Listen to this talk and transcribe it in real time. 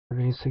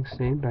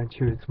A68 back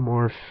here with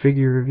more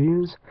figure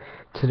reviews.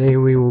 Today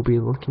we will be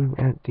looking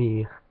at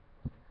the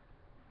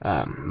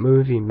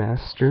Movie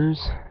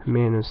Masters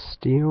Man of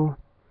Steel,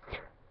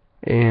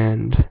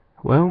 and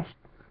well,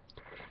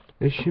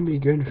 this should be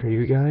good for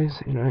you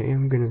guys, and I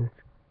am gonna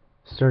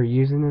start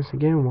using this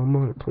again. One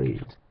moment,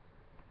 please.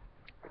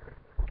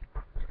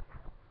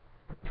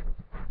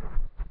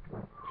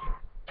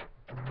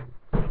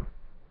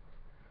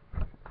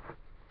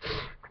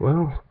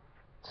 Well,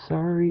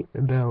 sorry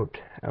about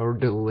our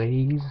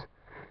delays.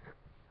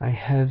 I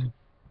have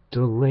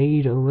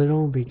delayed a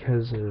little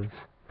because of,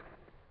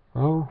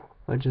 well,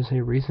 let's just say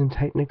recent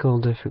technical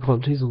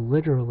difficulties,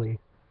 literally.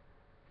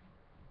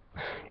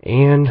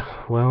 And,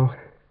 well,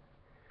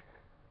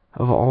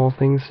 of all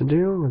things to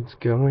do, let's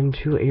go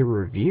into a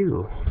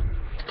review.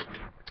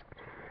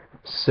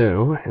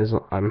 So, as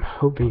I'm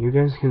hoping you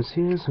guys can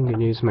see this, I'm going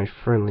to use my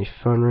friendly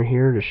phone right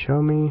here to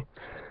show me.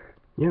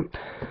 Yep,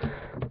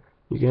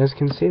 you guys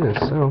can see this,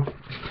 so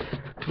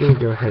I'm going to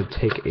go ahead and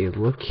take a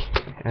look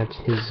at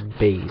his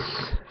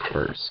base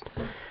first.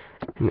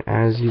 And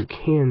as you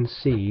can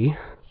see,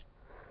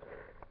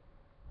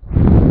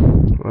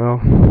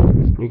 well,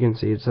 you can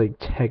see it's like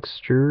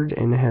textured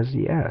and it has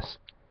the S.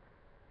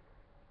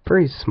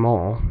 Pretty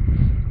small.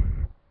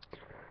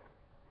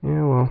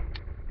 Yeah, well,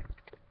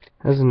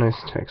 has a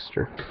nice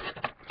texture.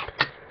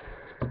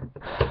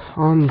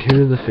 On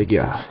to the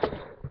figure.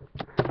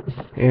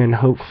 And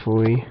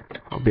hopefully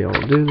I'll be able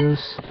to do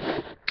this.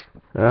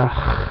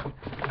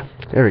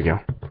 There we go.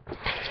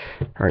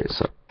 Alright,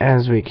 so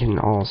as we can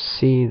all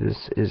see,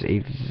 this is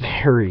a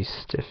very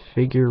stiff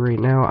figure right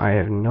now. I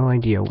have no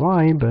idea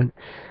why, but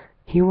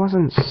he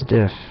wasn't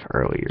stiff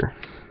earlier.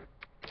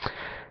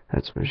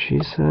 That's what she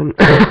said.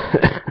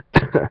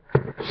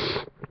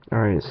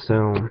 Alright,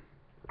 so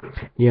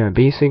yeah,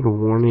 basic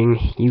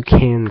warning, you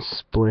can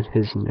split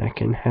his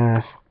neck in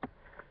half.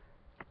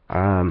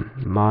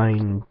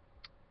 Mine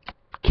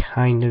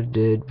kind of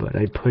did, but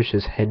I pushed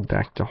his head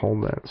back to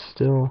hold that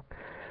still.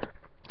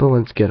 But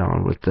let's get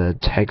on with the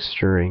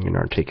texturing and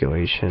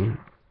articulation.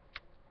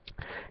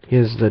 He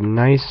has the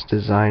nice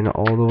design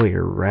all the way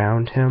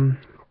around him.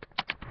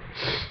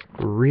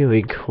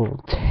 Really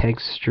cool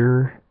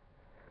texture.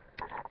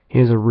 He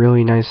has a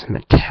really nice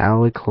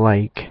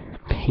metallic-like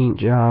paint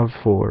job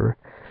for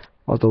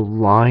all the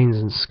lines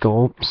and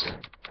sculpts.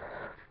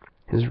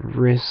 His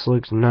wrist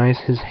looks nice.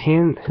 His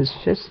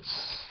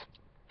fists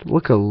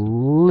look a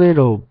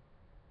little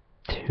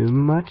too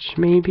much,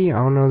 maybe? I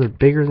don't know, they're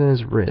bigger than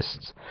his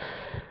wrists.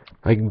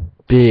 Like,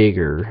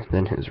 bigger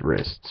than his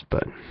wrists,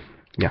 but,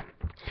 yeah.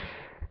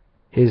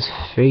 His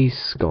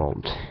face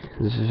sculpt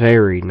is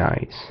very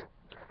nice.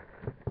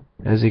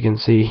 As you can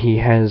see, he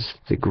has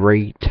the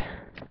great,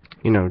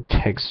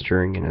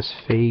 texturing in his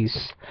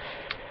face.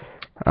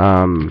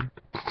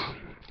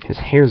 His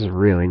hair's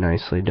really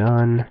nicely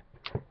done.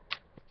 I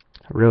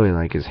really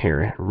like his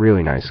hair.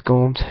 Really nice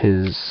sculpt.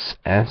 His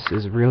S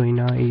is really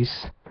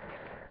nice.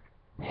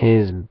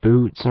 His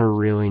boots are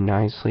really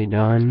nicely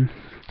done.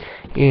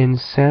 And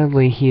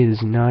sadly, he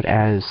is not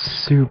as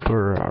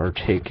super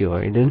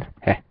articulated.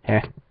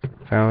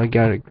 Finally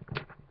got a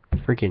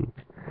freaking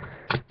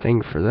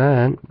thing for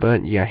that.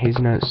 But yeah, he's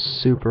not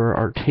super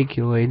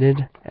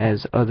articulated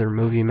as other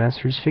Movie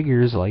Masters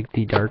figures like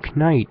the Dark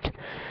Knight.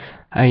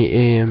 I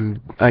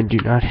do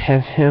not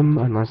have him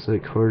unless,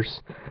 of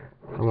course,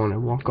 I want to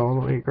walk all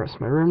the way across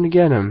my room to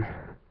get him.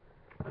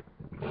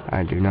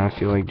 I do not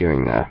feel like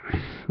doing that,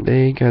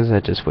 because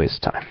that just wastes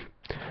time.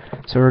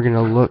 So we're going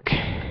to look,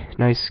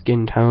 nice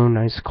skin tone,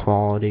 nice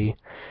quality.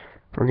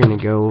 We're going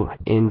to go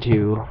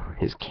into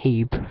his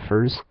cape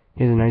first.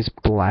 He has a nice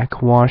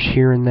black wash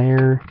here and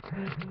there.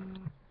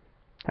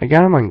 I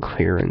got him on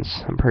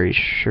clearance, I'm pretty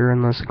sure,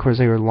 unless of course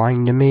they were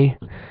lying to me.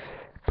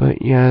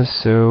 But yeah,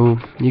 so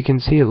you can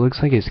see it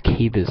looks like his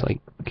cape is like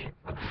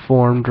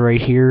formed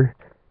right here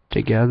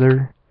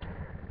together.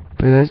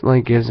 But that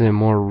like gives it a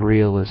more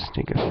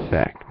realistic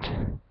effect.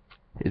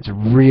 It's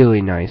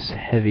really nice,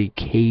 heavy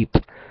cape.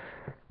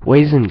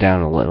 Weighs him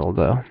down a little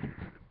though.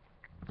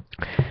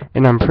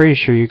 And I'm pretty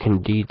sure you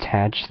can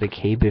detach the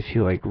cape if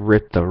you like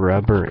rip the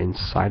rubber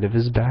inside of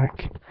his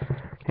back.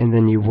 And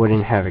then you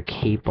wouldn't have a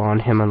cape on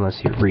him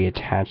unless you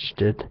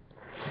reattached it.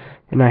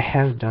 And I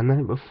have done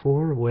that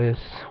before with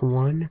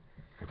one.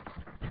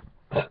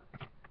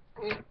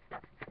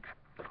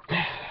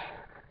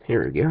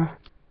 Here we go.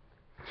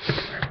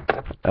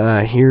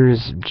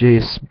 Here's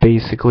just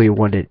basically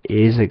what it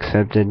is,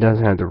 except it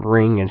doesn't have the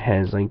ring. It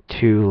has like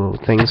two little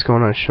things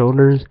going on his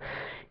shoulders.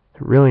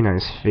 Really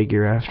nice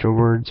figure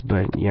afterwards,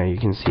 but yeah, you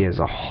can see he has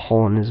a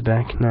hole in his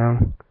back now.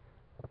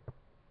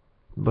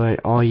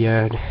 But all you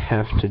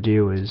have to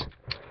do is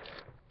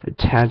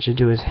attach it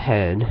to his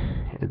head,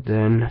 and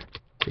then,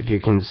 if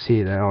you can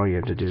see that, all you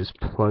have to do is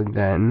plug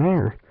that in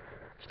there.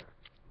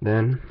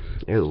 Then,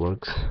 it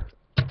looks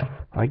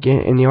like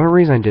it. And the only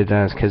reason I did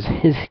that is because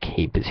his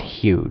cape is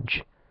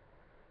huge.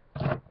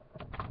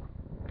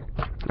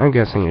 I'm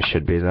guessing it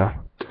should be, though.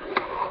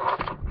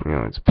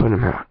 Let's put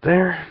him out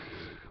there.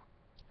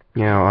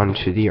 Now,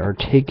 onto the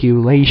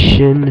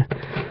articulation.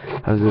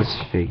 of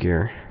this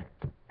figure.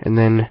 And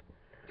then,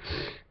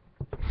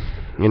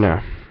 you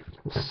know,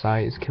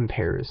 size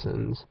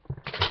comparisons.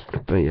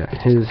 But yeah,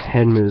 his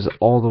head moves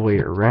all the way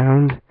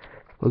around.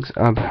 Looks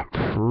up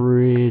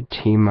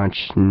pretty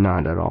much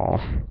not at all.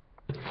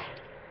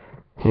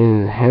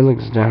 His head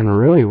looks down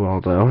really well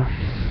though,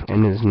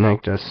 and his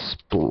neck does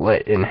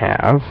split in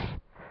half.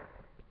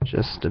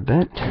 Just a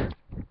bit.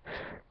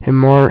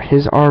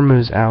 His arm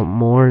moves out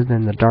more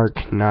than the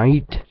Dark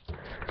Knight,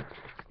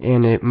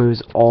 and it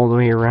moves all the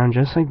way around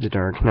just like the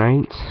Dark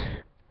Knight's.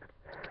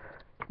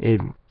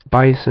 It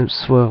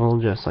biceps swivel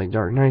just like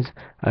Dark Knight's.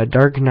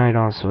 Dark Knight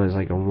also has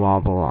like a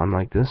wobble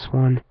unlike this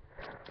one.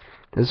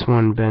 This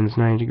one bends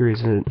 90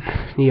 degrees at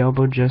the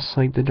elbow just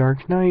like the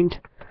Dark Knight.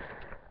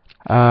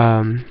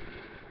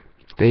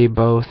 They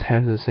both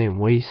have the same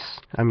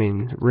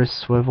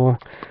wrist swivel.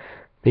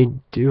 They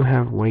do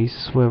have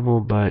waist swivel,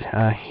 but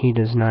he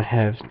does not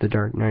have the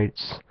Dark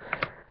Knight's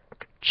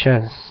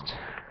chest,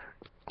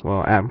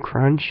 ab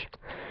crunch.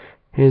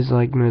 His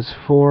leg moves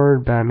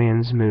forward,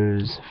 Batman's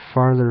moves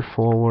farther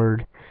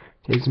forward.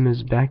 His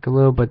moves back a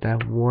little, but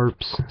that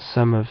warps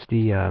some of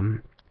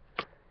the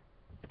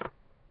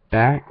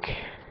back.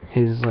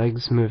 His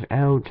legs move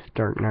out,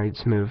 Dark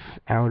Knight's move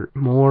out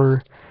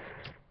more.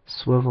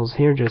 Swivels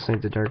here just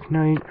like the Dark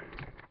Knight.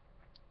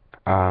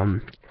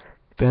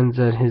 Bends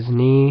at his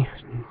knee.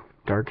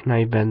 Dark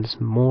Knight bends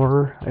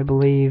more, I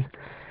believe.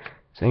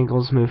 His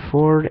ankles move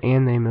forward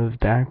and they move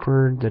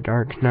backward. The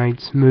Dark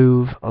Knights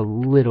move a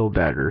little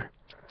better.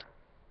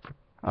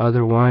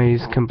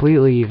 Otherwise,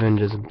 completely even,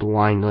 just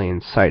blindly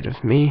in sight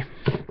of me.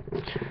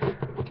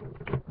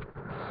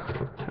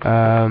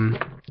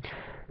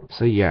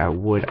 So yeah,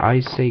 would I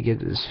say get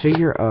this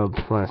figure?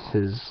 Plus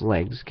his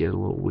legs get a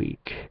little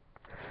weak.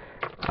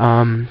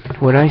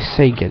 Would I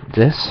say get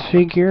this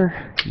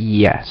figure?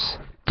 Yes,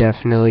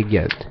 definitely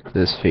get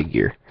this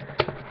figure.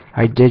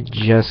 I did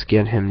just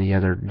get him the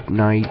other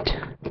night.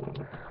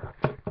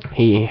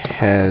 He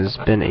has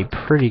been a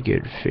pretty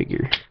good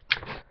figure.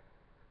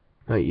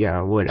 But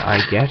yeah, would I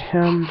get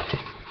him?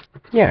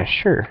 Yeah,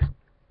 sure. I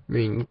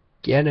mean,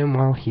 get him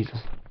while he's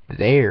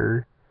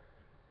there.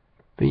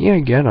 But yeah,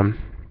 get him.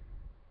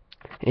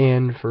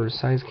 And for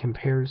size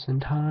comparison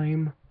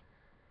time,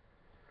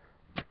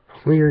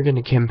 we are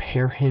going to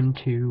compare him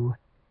to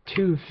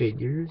two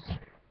figures.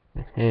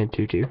 And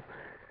two.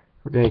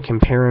 We're going to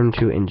compare him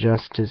to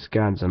Injustice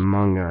Gods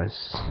Among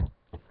Us,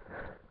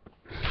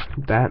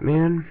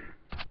 Batman,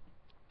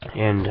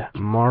 and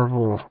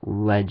Marvel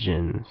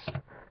Legends,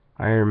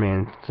 Iron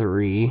Man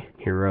 3,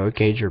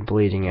 Heroic Age, or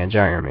Bleeding Edge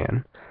Iron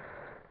Man.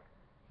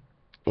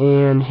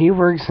 And he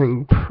works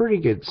in pretty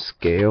good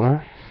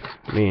scale.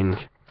 I mean,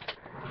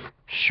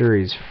 sure,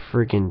 he's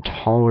freaking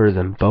taller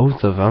than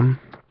both of them.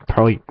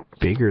 Probably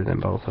bigger than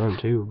both of them,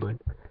 too, but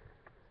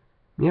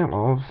yeah,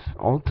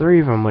 all three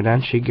of them would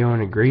actually go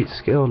in a great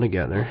scale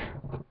together.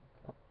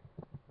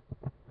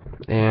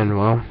 And,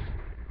 well,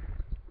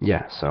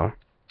 yeah, so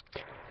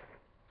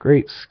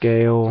great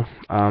scale.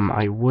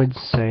 I would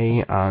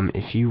say,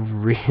 if you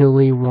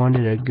really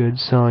wanted a good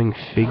selling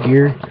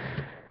figure,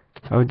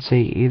 I would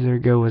say either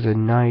go with a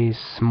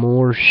nice,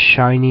 more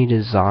shiny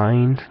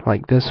design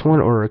like this one,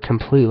 or a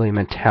completely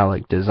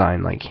metallic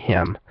design like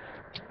him.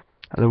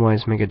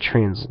 Otherwise, make a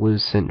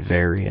translucent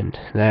variant.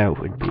 That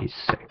would be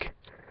sick.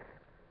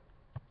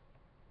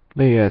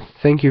 But yeah,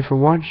 thank you for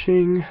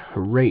watching.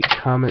 Rate,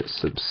 comment,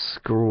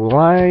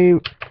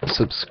 subscribe,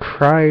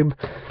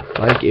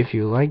 like if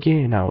you like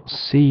it, and I'll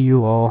see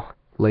you all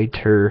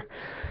later.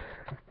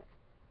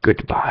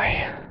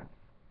 Goodbye.